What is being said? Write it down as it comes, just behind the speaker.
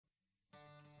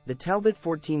The Talbot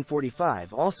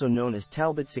 1445, also known as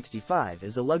Talbot 65,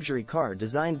 is a luxury car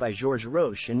designed by Georges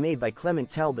Roesch and made by Clément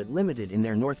Talbot Limited in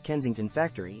their North Kensington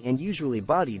factory and usually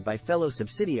bodied by fellow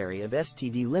subsidiary of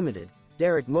STD Limited,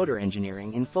 Derrick Motor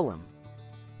Engineering in Fulham.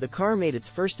 The car made its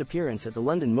first appearance at the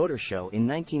London Motor Show in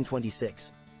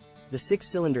 1926. The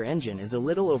six-cylinder engine is a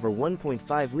little over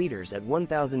 1.5 litres at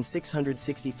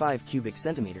 1,665 cubic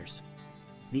centimetres.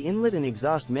 The inlet and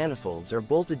exhaust manifolds are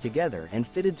bolted together and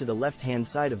fitted to the left-hand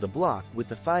side of the block, with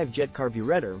the 5-jet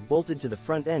carburetor bolted to the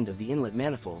front end of the inlet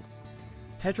manifold.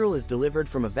 Petrol is delivered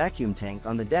from a vacuum tank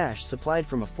on the dash supplied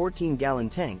from a 14-gallon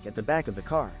tank at the back of the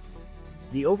car.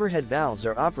 The overhead valves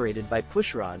are operated by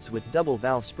pushrods with double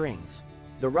valve springs.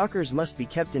 The rockers must be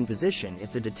kept in position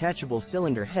if the detachable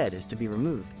cylinder head is to be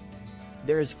removed.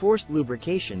 There is forced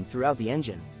lubrication throughout the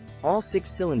engine. All 6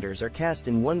 cylinders are cast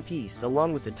in one piece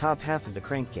along with the top half of the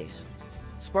crankcase.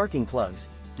 Sparking plugs,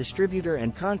 distributor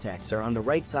and contacts are on the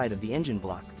right side of the engine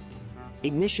block.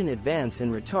 Ignition advance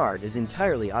and retard is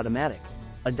entirely automatic.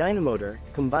 A dynamotor,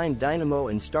 combined dynamo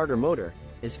and starter motor,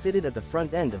 is fitted at the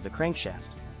front end of the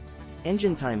crankshaft.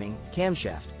 Engine timing,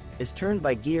 camshaft, is turned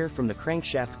by gear from the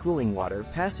crankshaft. Cooling water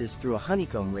passes through a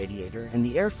honeycomb radiator and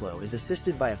the airflow is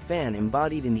assisted by a fan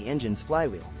embodied in the engine's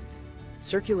flywheel.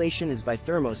 Circulation is by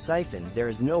thermosiphon. There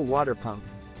is no water pump.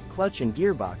 Clutch and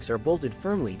gearbox are bolted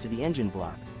firmly to the engine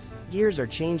block. Gears are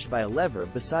changed by a lever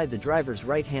beside the driver's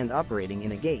right hand operating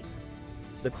in a gate.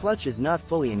 The clutch is not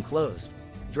fully enclosed.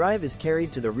 Drive is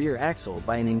carried to the rear axle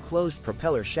by an enclosed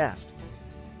propeller shaft.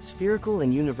 Spherical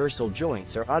and universal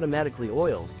joints are automatically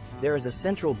oiled. There is a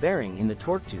central bearing in the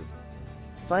torque tube.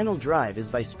 Final drive is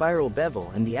by spiral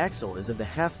bevel and the axle is of the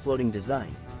half-floating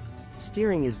design.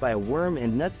 Steering is by a worm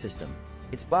and nut system.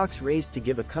 Its box raised to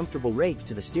give a comfortable rake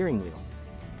to the steering wheel.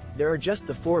 There are just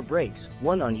the 4 brakes,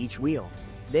 one on each wheel.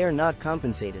 They are not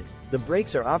compensated. The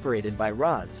brakes are operated by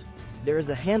rods. There is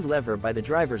a hand lever by the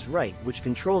driver's right which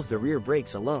controls the rear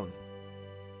brakes alone.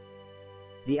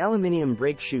 The aluminium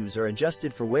brake shoes are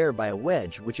adjusted for wear by a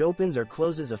wedge which opens or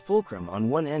closes a fulcrum on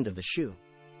one end of the shoe.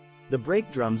 The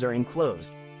brake drums are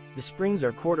enclosed. The springs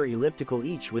are quarter elliptical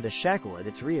each with a shackle at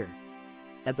its rear.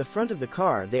 At the front of the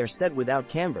car they are set without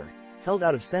camber, held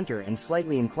out of center and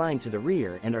slightly inclined to the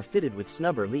rear and are fitted with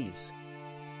snubber leaves.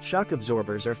 Shock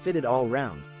absorbers are fitted all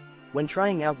round. When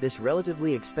trying out this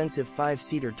relatively expensive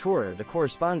 5-seater tourer, the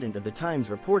correspondent of the Times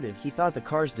reported he thought the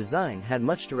car's design had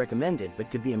much to recommend it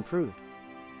but could be improved.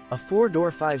 A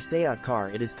 4-door 5-seat car,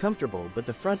 it is comfortable but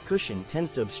the front cushion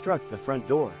tends to obstruct the front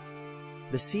door.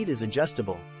 The seat is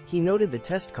adjustable. He noted the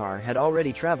test car had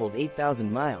already traveled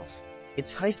 8,000 miles.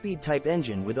 Its high-speed type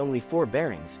engine with only 4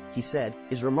 bearings, he said,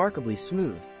 is remarkably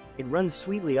smooth. It runs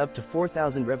sweetly up to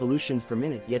 4,000 revolutions per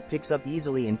minute yet picks up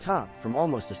easily in top from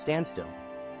almost a standstill.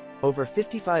 Over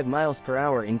 55 miles per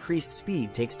hour increased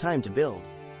speed takes time to build.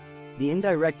 The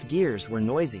indirect gears were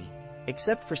noisy.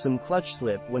 Except for some clutch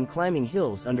slip when climbing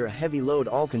hills under a heavy load,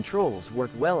 all controls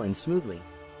worked well and smoothly.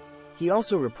 He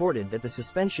also reported that the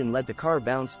suspension let the car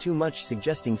bounce too much,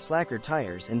 suggesting slacker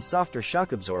tires and softer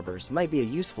shock absorbers might be a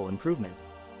useful improvement.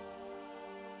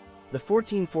 The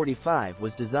 1445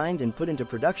 was designed and put into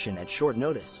production at short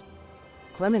notice.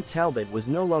 Clément Talbot was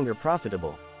no longer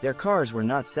profitable, their cars were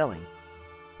not selling.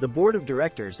 The board of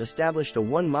directors established a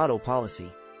one-model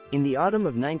policy. In the autumn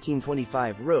of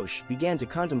 1925, Roesch began to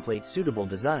contemplate suitable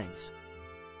designs.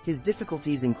 His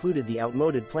difficulties included the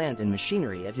outmoded plant and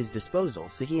machinery at his disposal,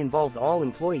 so he involved all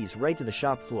employees right to the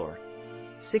shop floor.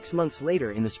 6 months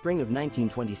later, in the spring of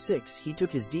 1926, he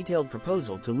took his detailed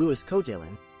proposal to Louis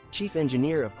Cotelin, chief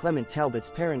engineer of Clément Talbot's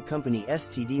parent company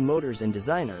STD Motors and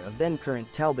designer of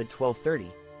then-current Talbot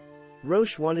 1230.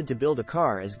 Roesch wanted to build a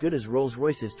car as good as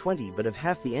Rolls-Royce's 20 but of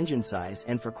half the engine size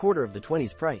and for quarter of the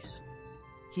 20's price.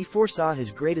 He foresaw his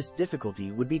greatest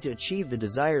difficulty would be to achieve the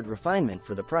desired refinement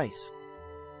for the price.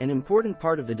 An important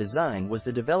part of the design was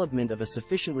the development of a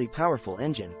sufficiently powerful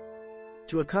engine.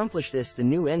 To accomplish this, the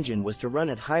new engine was to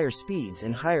run at higher speeds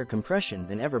and higher compression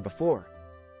than ever before.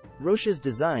 Roesch's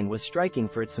design was striking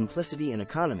for its simplicity and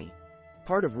economy.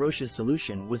 Part of Roesch's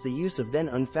solution was the use of then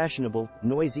unfashionable,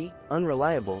 noisy,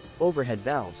 unreliable, overhead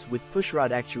valves with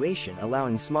pushrod actuation,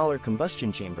 allowing smaller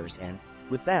combustion chambers and,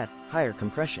 with that, higher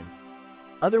compression.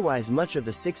 Otherwise, much of the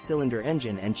 6-cylinder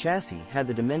engine and chassis had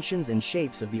the dimensions and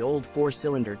shapes of the old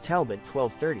 4-cylinder Talbot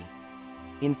 1230.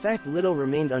 In fact, little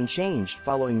remained unchanged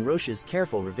following Roesch's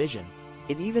careful revision.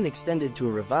 It even extended to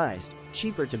a revised,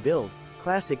 cheaper to build,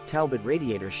 classic Talbot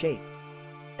radiator shape.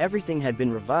 Everything had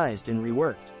been revised and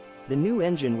reworked. The new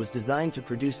engine was designed to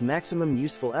produce maximum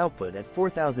useful output at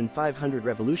 4,500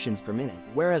 revolutions per minute,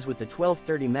 whereas with the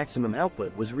 1230 maximum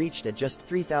output was reached at just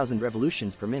 3,000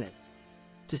 revolutions per minute.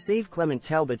 To save Clément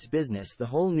Talbot's business, the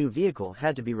whole new vehicle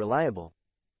had to be reliable.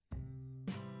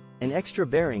 An extra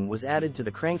bearing was added to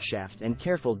the crankshaft, and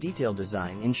careful detail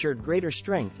design ensured greater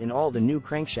strength in all the new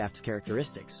crankshaft's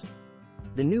characteristics.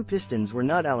 The new pistons were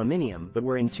not aluminium but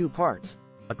were in two parts,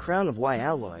 a crown of Y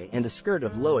alloy and a skirt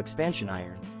of low expansion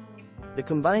iron. The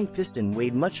combined piston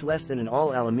weighed much less than an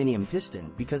all-aluminium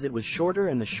piston because it was shorter,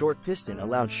 and the short piston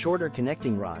allowed shorter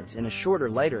connecting rods and a shorter,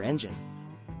 lighter engine.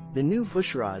 The new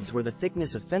push rods were the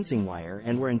thickness of fencing wire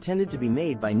and were intended to be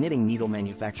made by knitting needle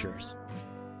manufacturers.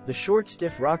 The short,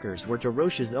 stiff rockers were to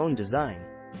Roesch's own design.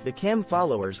 The cam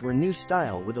followers were new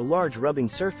style with a large rubbing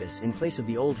surface in place of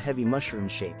the old heavy mushroom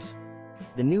shapes.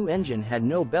 The new engine had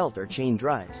no belt or chain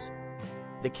drives.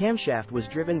 The camshaft was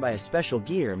driven by a special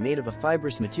gear made of a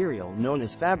fibrous material known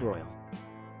as fabroil.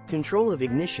 Control of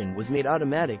ignition was made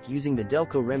automatic using the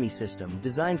Delco Remy system,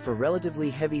 designed for relatively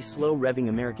heavy, slow-revving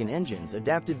American engines,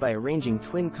 adapted by arranging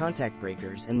twin contact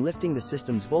breakers and lifting the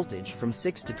system's voltage from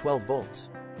 6 to 12 volts.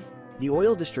 The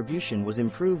oil distribution was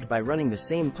improved by running the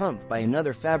same pump by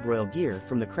another fabroil gear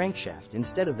from the crankshaft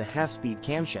instead of the half-speed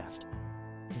camshaft.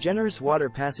 Generous water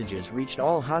passages reached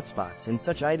all hotspots, and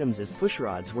such items as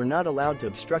pushrods were not allowed to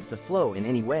obstruct the flow in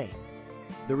any way.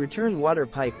 The return water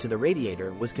pipe to the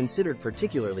radiator was considered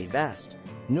particularly vast.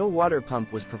 No water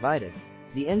pump was provided.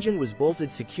 The engine was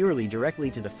bolted securely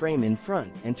directly to the frame in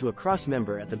front and to a cross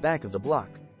member at the back of the block.